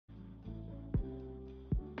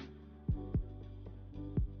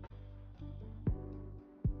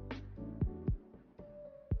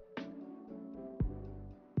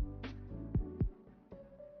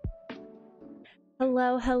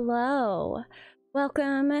Hello, hello.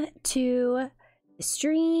 Welcome to the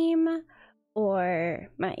stream or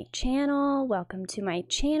my channel. Welcome to my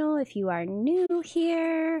channel if you are new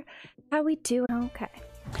here. How we doing? Okay.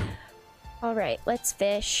 All right, let's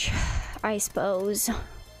fish, I suppose.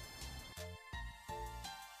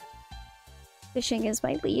 Fishing is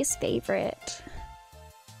my least favorite.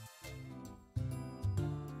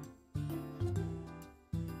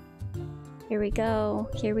 Here we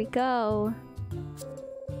go. Here we go.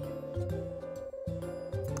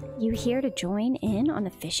 You here to join in on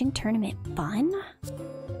the fishing tournament fun?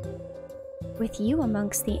 With you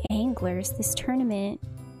amongst the anglers, this tournament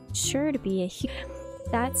is sure to be a huge...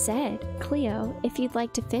 That said, Cleo, if you'd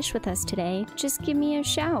like to fish with us today, just give me a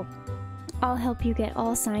shout. I'll help you get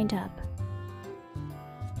all signed up.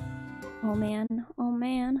 Oh man, oh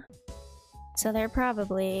man. So they're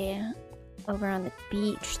probably over on the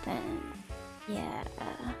beach then.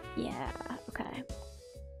 Yeah, okay.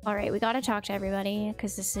 Alright, we gotta talk to everybody,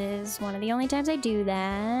 because this is one of the only times I do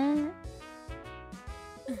that.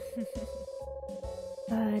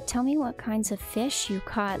 Tell me what kinds of fish you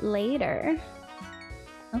caught later.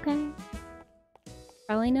 Okay.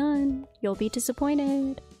 Probably none. You'll be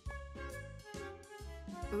disappointed.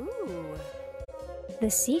 Ooh. The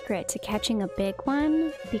secret to catching a big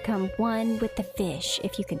one? Become one with the fish,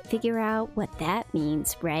 if you can figure out what that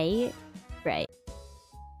means, right? Right.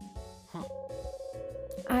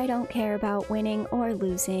 I don't care about winning or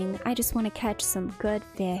losing. I just want to catch some good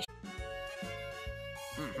fish.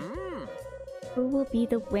 Who will be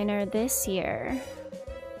the winner this year?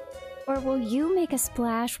 Or will you make a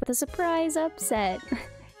splash with a surprise upset?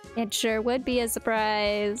 It sure would be a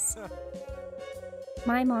surprise.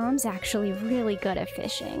 My mom's actually really good at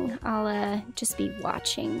fishing. I'll just be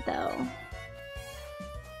watching though.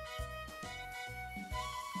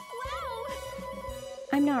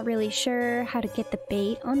 I'm not really sure how to get the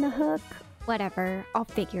bait on the hook. Whatever, I'll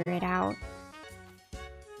figure it out.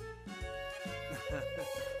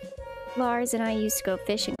 Lars and I used to go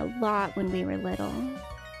fishing a lot when we were little.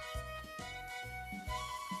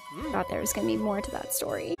 Thought there was gonna be more to that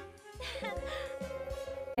story.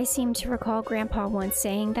 I seem to recall Grandpa once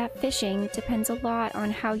saying that fishing depends a lot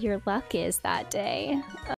on how your luck is that day.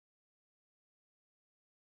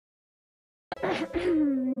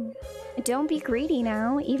 Don't be greedy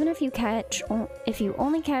now. Even if you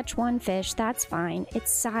only catch one fish, that's fine.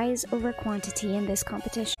 It's size over quantity in this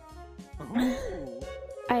competition.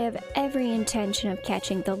 I have every intention of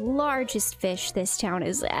catching the largest fish this town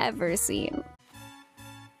has ever seen.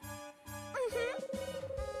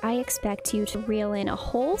 I expect you to reel in a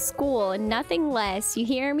whole school and nothing less, you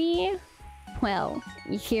hear me? Well,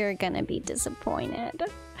 you're gonna be disappointed.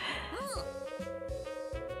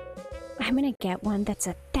 I'm gonna get one that's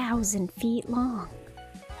 1,000 feet long.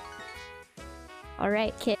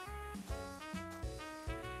 Alright, kid.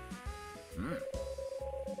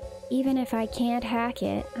 Even if I can't hack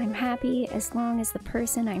it, I'm happy as long as the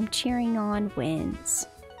person I'm cheering on wins.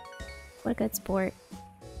 What a good sport.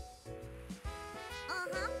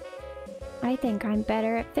 I think I'm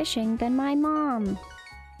better at fishing than my mom.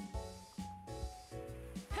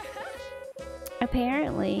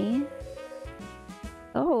 Apparently.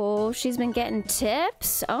 Oh, she's been getting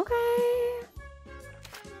tips? Okay.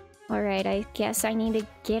 Alright, I guess I need to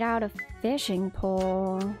get out a fishing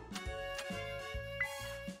pole.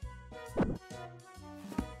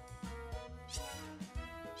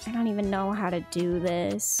 I don't even know how to do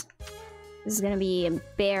this. This is gonna be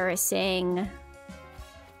embarrassing.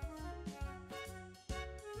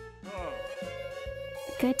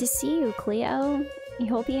 Good to see you, Cleo.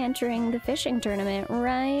 You'll be entering the fishing tournament,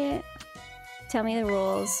 right? Tell me the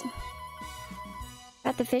rules.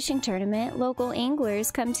 At the fishing tournament, local anglers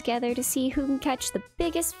come together to see who can catch the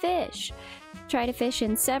biggest fish. Try to fish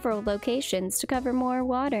in several locations to cover more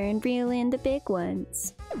water and reel in the big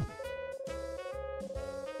ones.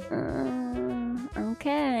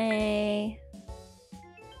 Okay.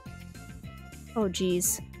 Oh,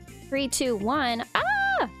 geez. 3, 2, 1.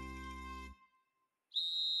 Ah!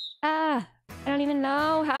 Ah! I don't even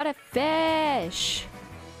know how to fish.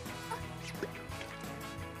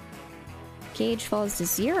 Gauge falls to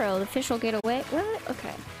 0, the fish will get away. What?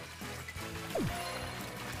 Okay.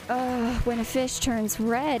 When a fish turns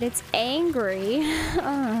red, it's angry.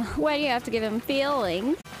 Why do you have to give him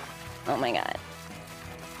feelings? Oh my god.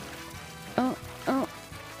 Oh.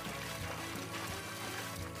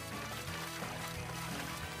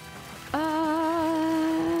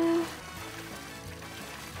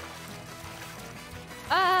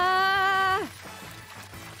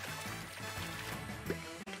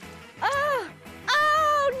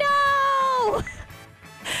 Oh no!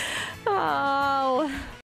 Oh.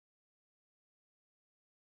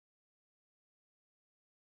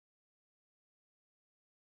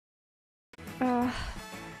 Uh,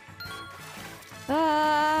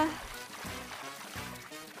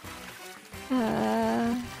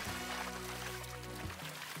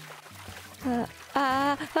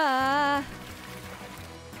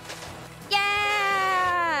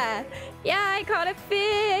 yeah! Yeah, I caught a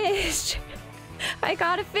fish! I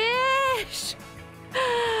caught a fish!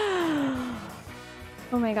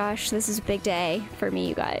 Oh my gosh, this is a big day for me,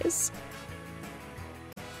 you guys.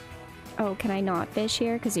 Oh, can I not fish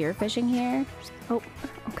here? Because you're fishing here? Oh,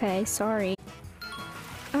 okay, sorry.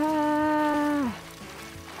 Yeah!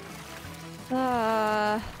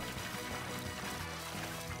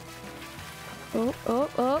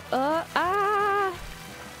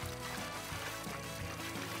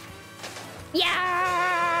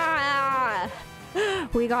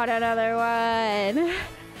 We got another one.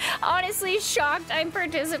 Honestly shocked I'm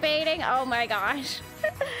participating. Oh my gosh.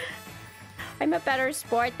 I'm a better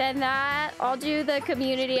sport than that. I'll do the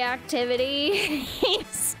community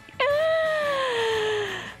activities.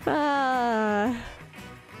 Oh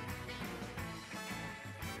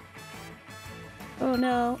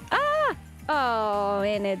no. Ah! Oh,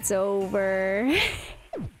 and it's over.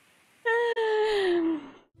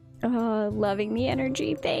 Oh, loving the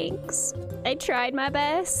energy, thanks. I tried my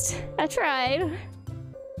best. I tried.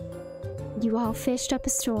 You all fished up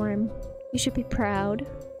a storm. You should be proud.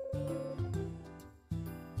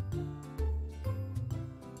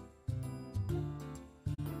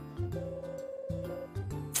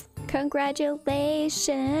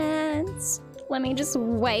 Congratulations. Let me just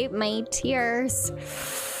wipe my tears.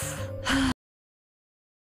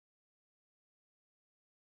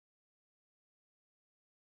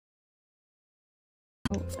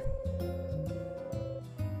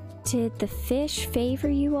 Did the fish favor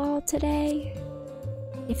you all today?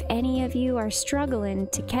 If any of you are struggling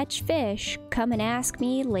to catch fish, come and ask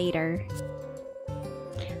me later.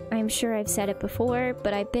 I'm sure I've said it before,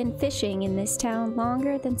 but I've been fishing in this town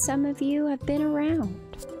longer than some of you have been around.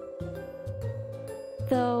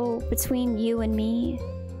 Though, between you and me,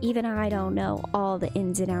 even I don't know all the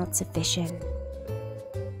ins and outs of fishing.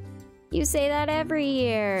 You say that every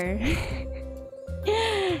year.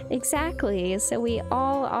 Exactly, so we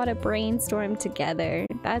all ought to brainstorm together.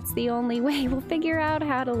 That's the only way we'll figure out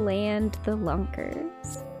how to land the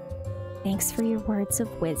lunkers. Thanks for your words of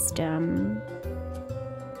wisdom.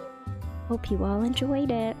 Hope you all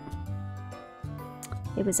enjoyed it.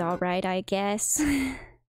 It was alright, I guess.